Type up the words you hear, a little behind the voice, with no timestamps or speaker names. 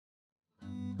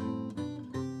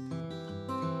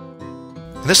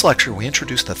In this lecture, we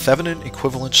introduce the Thevenin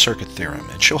equivalent circuit theorem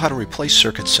and show how to replace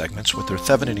circuit segments with their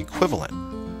Thevenin equivalent,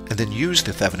 and then use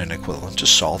the Thevenin equivalent to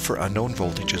solve for unknown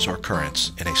voltages or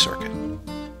currents in a circuit.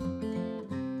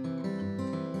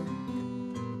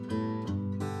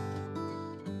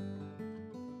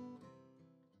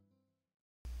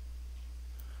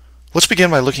 Let's begin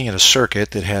by looking at a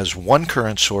circuit that has one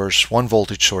current source, one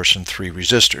voltage source, and three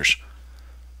resistors.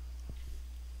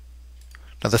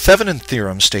 Now, the Thevenin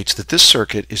theorem states that this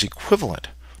circuit is equivalent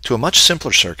to a much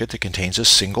simpler circuit that contains a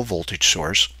single voltage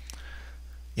source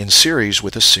in series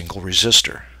with a single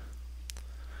resistor.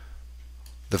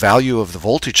 The value of the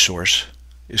voltage source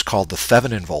is called the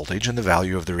Thevenin voltage, and the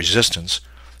value of the resistance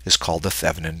is called the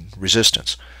Thevenin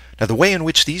resistance. Now, the way in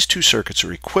which these two circuits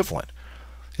are equivalent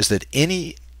is that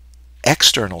any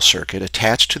external circuit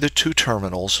attached to the two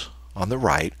terminals on the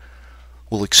right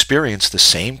will experience the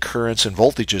same currents and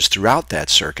voltages throughout that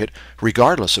circuit,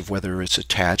 regardless of whether it's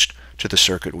attached to the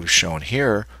circuit we've shown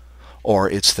here or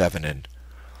its Thevenin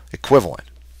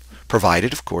equivalent,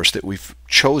 provided, of course, that we've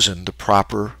chosen the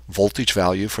proper voltage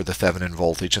value for the Thevenin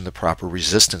voltage and the proper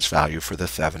resistance value for the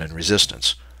Thevenin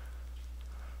resistance.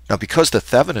 Now, because the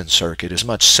Thevenin circuit is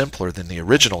much simpler than the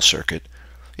original circuit,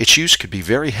 its use could be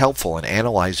very helpful in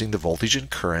analyzing the voltage and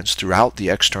currents throughout the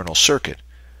external circuit.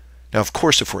 Now, of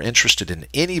course, if we're interested in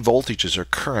any voltages or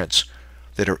currents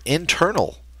that are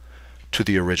internal to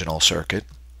the original circuit,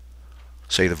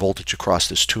 say the voltage across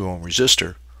this 2 ohm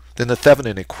resistor, then the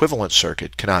Thevenin equivalent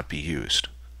circuit cannot be used.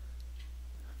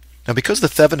 Now, because the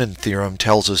Thevenin theorem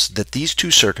tells us that these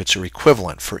two circuits are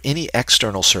equivalent for any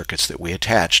external circuits that we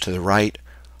attach to the right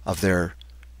of their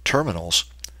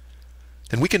terminals,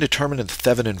 then we can determine the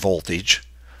Thevenin voltage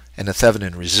and the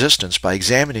Thevenin resistance by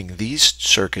examining these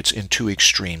circuits in two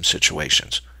extreme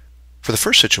situations. For the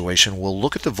first situation, we'll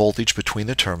look at the voltage between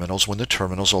the terminals when the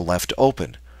terminals are left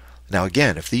open. Now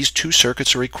again, if these two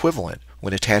circuits are equivalent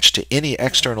when attached to any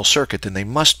external circuit, then they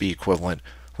must be equivalent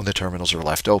when the terminals are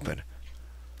left open.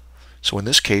 So in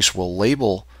this case, we'll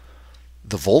label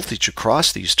the voltage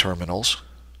across these terminals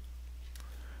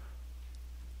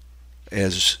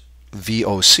as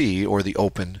VOC, or the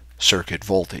open circuit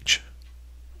voltage.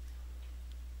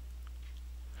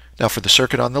 Now, for the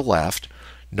circuit on the left,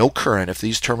 no current, if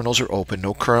these terminals are open,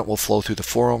 no current will flow through the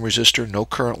 4 ohm resistor, no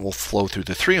current will flow through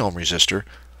the 3 ohm resistor,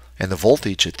 and the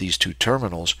voltage at these two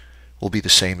terminals will be the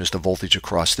same as the voltage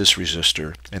across this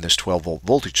resistor and this 12 volt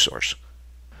voltage source.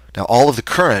 Now, all of the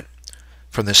current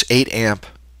from this 8 amp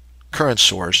current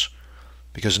source,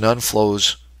 because none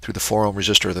flows through the 4 ohm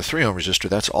resistor or the 3 ohm resistor,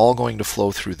 that's all going to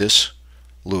flow through this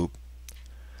loop.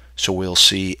 So we'll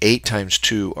see 8 times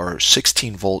 2 or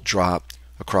 16 volt drop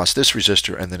across this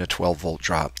resistor, and then a 12 volt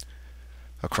drop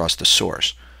across the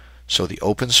source. So the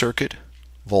open circuit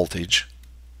voltage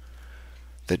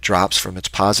that drops from its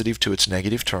positive to its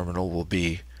negative terminal will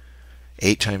be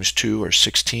 8 times 2 or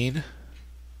 16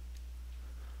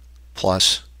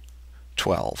 plus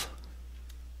 12.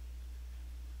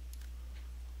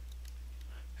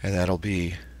 And that'll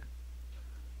be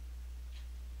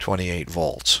 28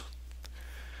 volts.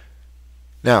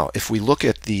 Now, if we look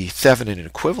at the Thevenin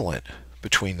equivalent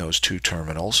between those two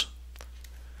terminals,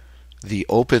 the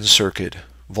open circuit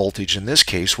voltage in this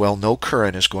case, well, no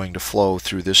current is going to flow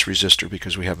through this resistor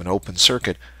because we have an open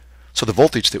circuit. So the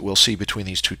voltage that we'll see between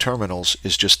these two terminals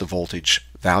is just the voltage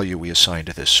value we assign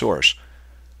to this source.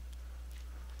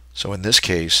 So in this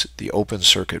case, the open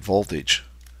circuit voltage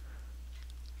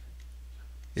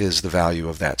is the value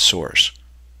of that source.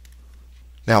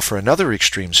 Now, for another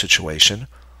extreme situation,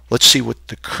 let's see what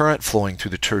the current flowing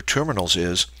through the two terminals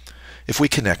is if we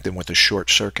connect them with a short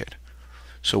circuit.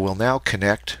 So we'll now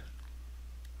connect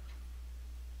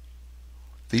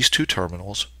these two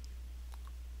terminals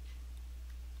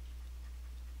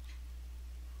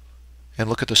and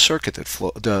look at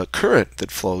the current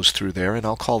that flows through there, and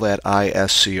I'll call that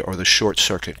ISC, or the short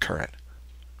circuit current.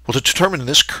 Well, to determine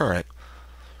this current,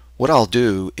 what I'll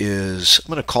do is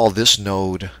I'm going to call this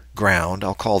node ground.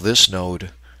 I'll call this node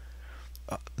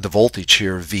the voltage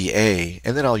here VA,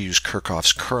 and then I'll use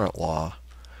Kirchhoff's current law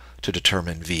to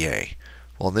determine VA.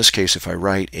 Well, in this case, if I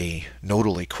write a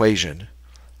nodal equation,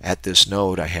 at this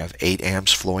node I have 8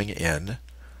 amps flowing in,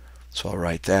 so I'll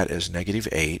write that as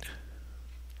 -8,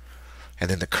 and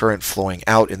then the current flowing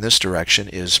out in this direction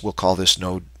is, we'll call this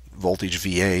node voltage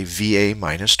VA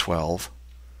minus 12,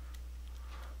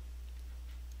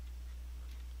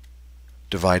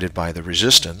 divided by the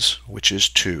resistance, which is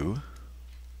 2.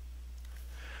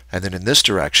 And then in this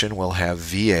direction, we'll have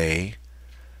VA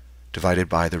divided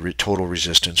by the total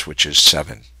resistance, which is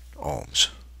 7 ohms.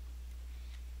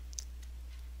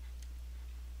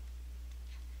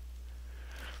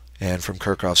 And from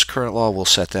Kirchhoff's current law, we'll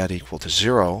set that equal to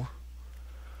 0.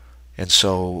 And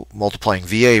so multiplying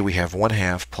VA, we have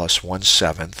 1/2 plus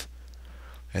 1/7.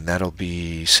 And that'll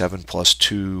be 7 plus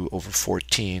 2 over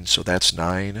 14. So that's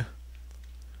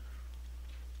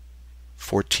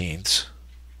 9/14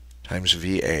 times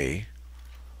VA.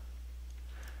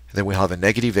 And then we'll have a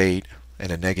 -8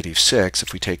 and a -6.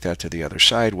 If we take that to the other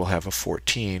side, we'll have a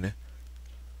 14.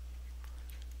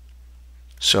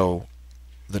 So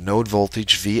the node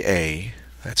voltage VA,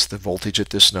 that's the voltage at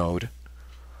this node,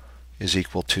 is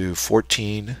equal to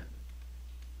 14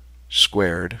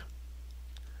 squared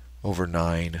over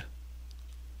 9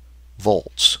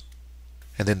 volts.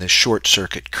 And then the short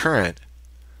circuit current,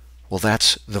 well,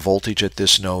 that's the voltage at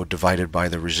this node divided by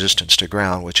the resistance to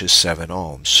ground, which is 7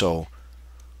 ohms. So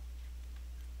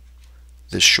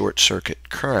this short circuit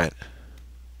current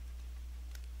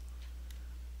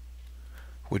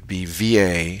would be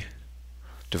VA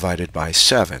divided by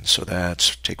 7. So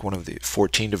that's, take one of the,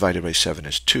 14 divided by 7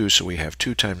 is 2, so we have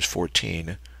 2 times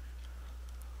 14.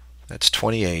 That's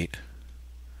 28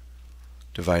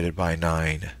 divided by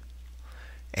 9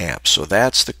 amps. So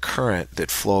that's the current that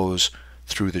flows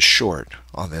through the short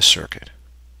on this circuit.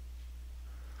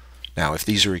 Now, if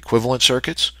these are equivalent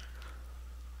circuits,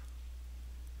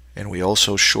 and we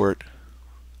also short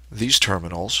these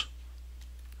terminals,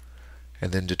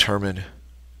 and then determine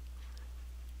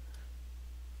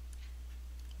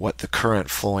what the current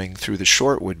flowing through the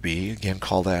short would be, again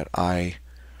call that I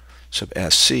sub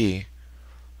SC,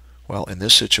 well, in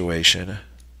this situation,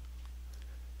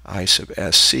 I sub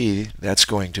SC, that's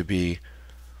going to be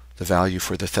the value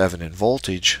for the Thevenin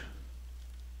voltage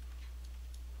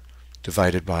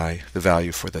divided by the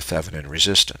value for the Thevenin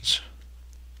resistance.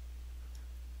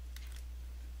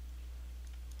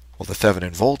 Well, the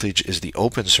Thevenin voltage is the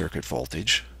open circuit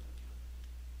voltage.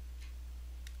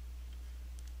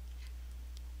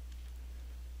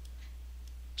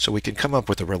 So we can come up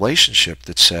with a relationship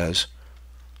that says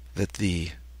that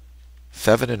the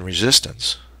Thevenin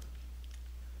resistance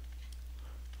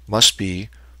must be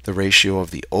the ratio of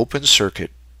the open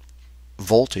circuit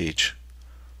voltage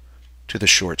to the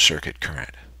short circuit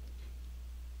current.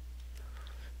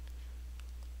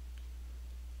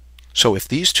 So if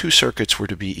these two circuits were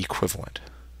to be equivalent,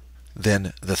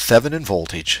 then the Thevenin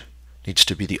voltage needs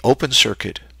to be the open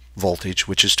circuit voltage,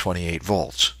 which is 28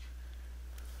 volts.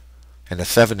 And the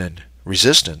Thevenin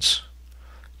resistance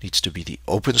needs to be the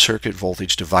open circuit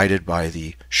voltage divided by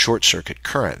the short circuit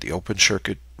current. The open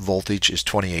circuit voltage is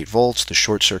 28 volts. The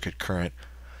short circuit current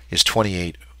is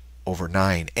 28 over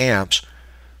 9 amps.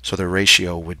 So the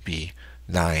ratio would be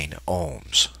 9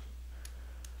 ohms.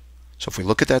 So if we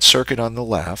look at that circuit on the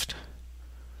left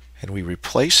and we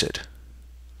replace it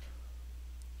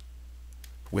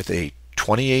with a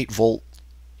 28 volt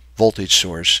voltage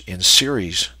source in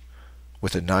series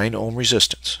with a 9 ohm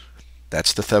resistance,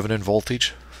 that's the Thevenin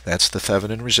voltage, that's the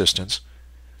Thevenin resistance.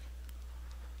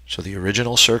 So the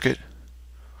original circuit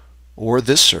or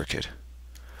this circuit,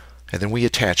 and then we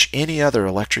attach any other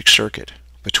electric circuit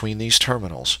between these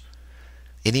terminals.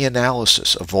 Any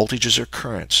analysis of voltages or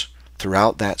currents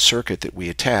throughout that circuit that we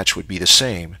attach would be the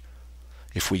same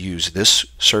if we use this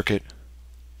circuit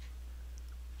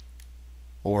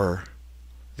or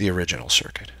the original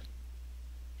circuit.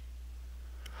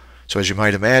 So as you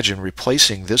might imagine,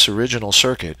 replacing this original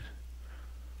circuit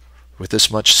with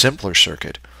this much simpler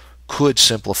circuit could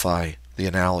simplify the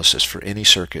analysis for any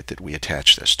circuit that we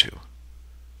attach this to.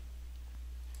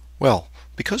 Well,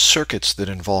 because circuits that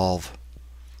involve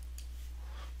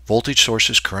voltage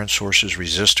sources, current sources,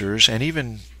 resistors, and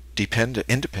even dependent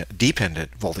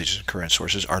voltage and current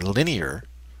sources are linear,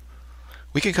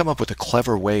 we can come up with a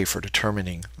clever way for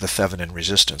determining the Thevenin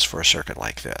resistance for a circuit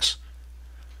like this.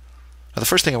 Now, the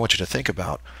first thing I want you to think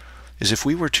about is if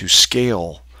we were to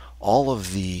scale all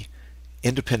of the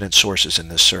independent sources in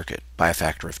this circuit by a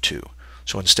factor of 2.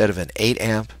 So instead of an 8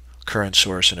 amp current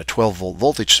source and a 12 volt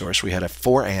voltage source, we had a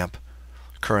 4 amp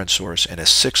current source and a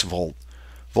 6 volt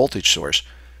voltage source.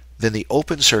 Then the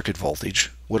open circuit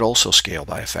voltage would also scale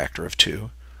by a factor of 2,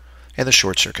 and the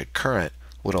short circuit current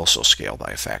would also scale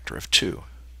by a factor of 2.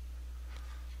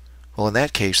 Well, in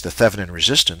that case, the Thevenin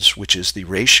resistance, which is the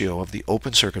ratio of the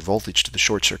open circuit voltage to the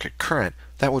short circuit current,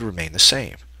 that would remain the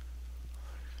same.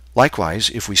 Likewise,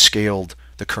 if we scaled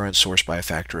the current source by a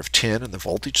factor of 10 and the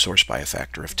voltage source by a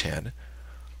factor of 10,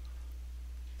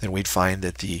 then we'd find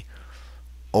that the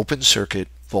open circuit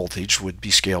voltage would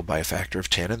be scaled by a factor of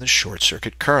 10 and the short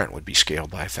circuit current would be scaled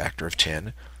by a factor of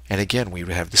 10. And again, we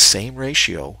would have the same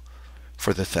ratio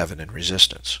for the Thevenin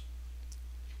resistance.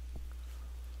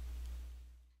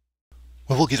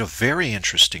 Well, we'll get a very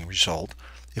interesting result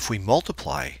if we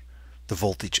multiply the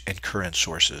voltage and current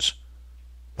sources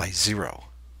by 0.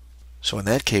 So in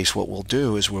that case, what we'll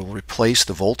do is we'll replace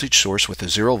the voltage source with a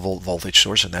 0 volt voltage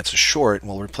source, and that's a short,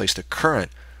 and we'll replace the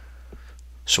current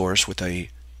source with a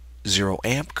 0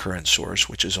 amp current source,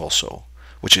 which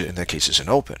in that case is an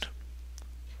open.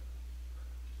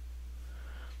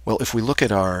 Well, if we look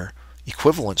at our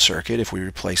equivalent circuit, if we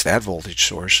replace that voltage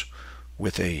source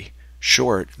with a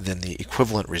short, then the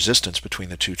equivalent resistance between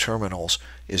the two terminals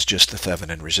is just the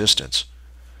Thevenin resistance.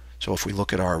 So if we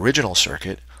look at our original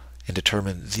circuit and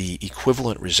determine the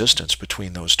equivalent resistance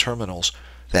between those terminals,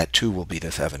 that too will be the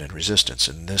Thevenin resistance.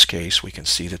 In this case, we can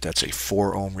see that that's a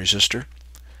 4 ohm resistor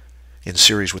in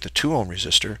series with a 2 ohm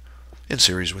resistor, in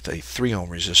series with a 3 ohm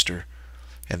resistor,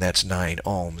 and that's 9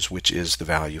 ohms, which is the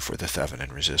value for the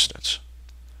Thevenin resistance.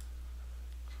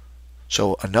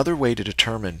 So another way to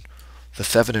determine the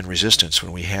Thevenin resistance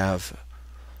when we have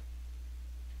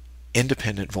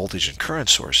independent voltage and current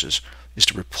sources is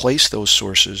to replace those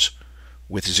sources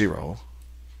with 0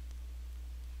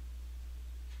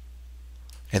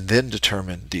 and then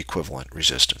determine the equivalent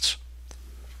resistance.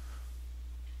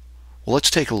 Well,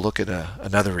 let's take a look at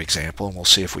another example, and we'll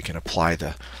see if we can apply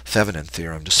the Thevenin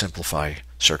theorem to simplify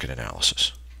circuit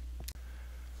analysis.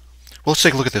 Well, let's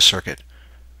take a look at this circuit.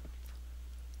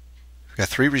 We've got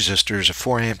 3 resistors, a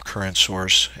 4 amp current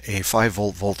source, a 5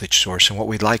 volt voltage source, and what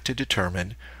we'd like to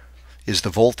determine is the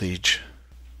voltage,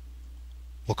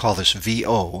 we'll call this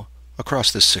VO,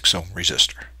 across this 6 ohm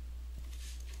resistor.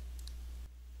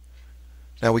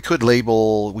 Now we could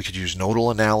use nodal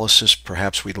analysis.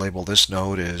 Perhaps we'd label this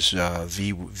node as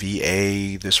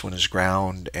VA, this one is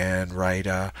ground, and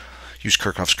use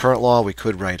Kirchhoff's current law. We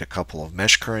could write a couple of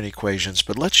mesh current equations,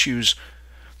 but let's use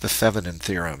the Thevenin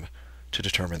theorem to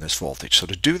determine this voltage. So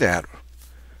to do that,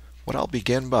 what I'll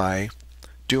begin by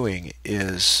doing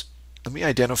is, let me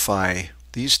identify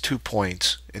these 2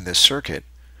 points in this circuit,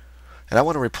 and I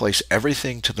want to replace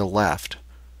everything to the left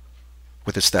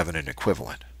with its Thevenin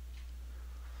equivalent.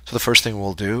 So the first thing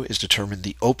we'll do is determine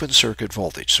the open circuit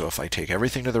voltage. So if I take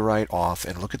everything to the right off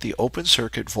and look at the open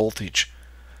circuit voltage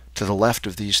to the left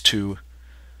of these 2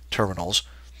 terminals,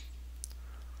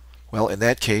 well, in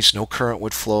that case, no current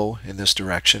would flow in this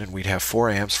direction, and we'd have 4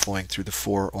 amps flowing through the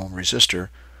 4 ohm resistor.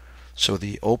 So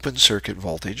the open circuit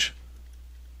voltage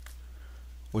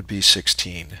would be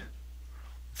 16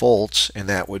 volts, and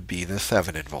that would be the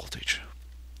Thevenin voltage.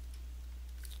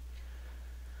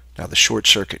 Now the short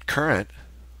circuit current,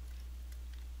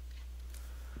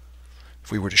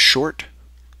 if we were to short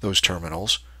those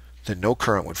terminals, then no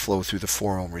current would flow through the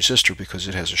 4 ohm resistor because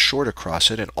it has a short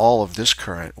across it, and all of this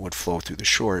current would flow through the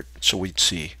short, so we'd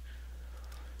see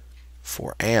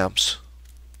 4 amps.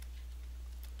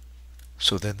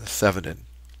 So then the Thevenin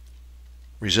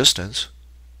resistance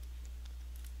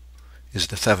is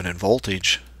the Thevenin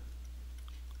voltage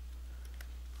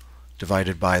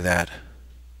divided by that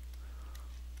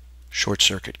short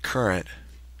circuit current,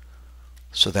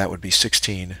 so that would be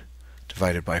 16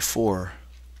 divided by 4,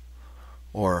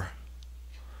 or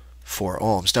 4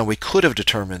 ohms. Now we could have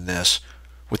determined this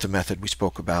with the method we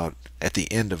spoke about at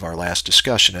the end of our last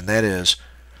discussion, and that is,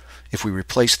 if we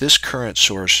replace this current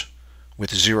source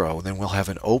with 0, then we'll have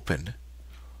an open.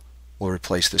 We'll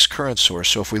replace this current source.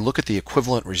 So if we look at the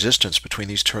equivalent resistance between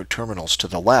these terminals to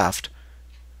the left,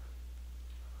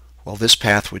 well, this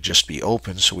path would just be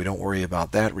open, so we don't worry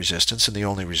about that resistance, and the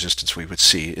only resistance we would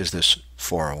see is this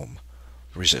 4 ohm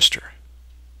resistor.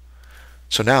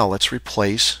 So now let's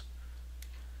replace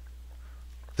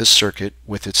this circuit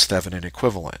with its Thevenin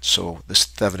equivalent. So this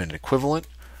Thevenin equivalent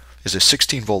is a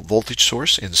 16 volt voltage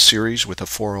source in series with a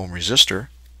 4 ohm resistor.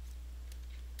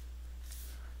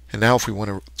 And now if we want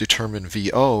to determine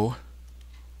VO,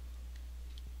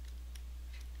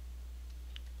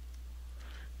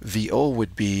 VO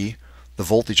would be the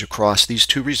voltage across these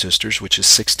 2 resistors, which is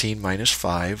 16 minus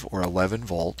 5, or 11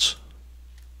 volts,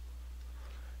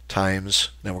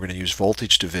 times, now we're going to use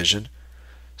voltage division,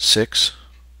 6,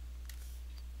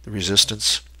 the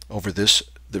resistance over this,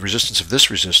 the resistance of this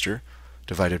resistor,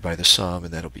 divided by the sum,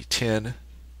 and that'll be 10.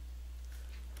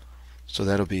 So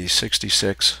that'll be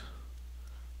 66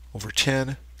 over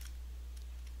 10,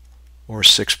 or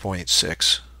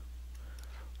 6.6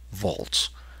 volts.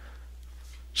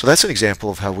 So that's an example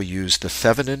of how we use the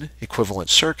Thevenin equivalent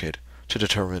circuit to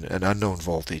determine an unknown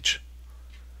voltage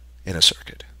in a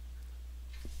circuit.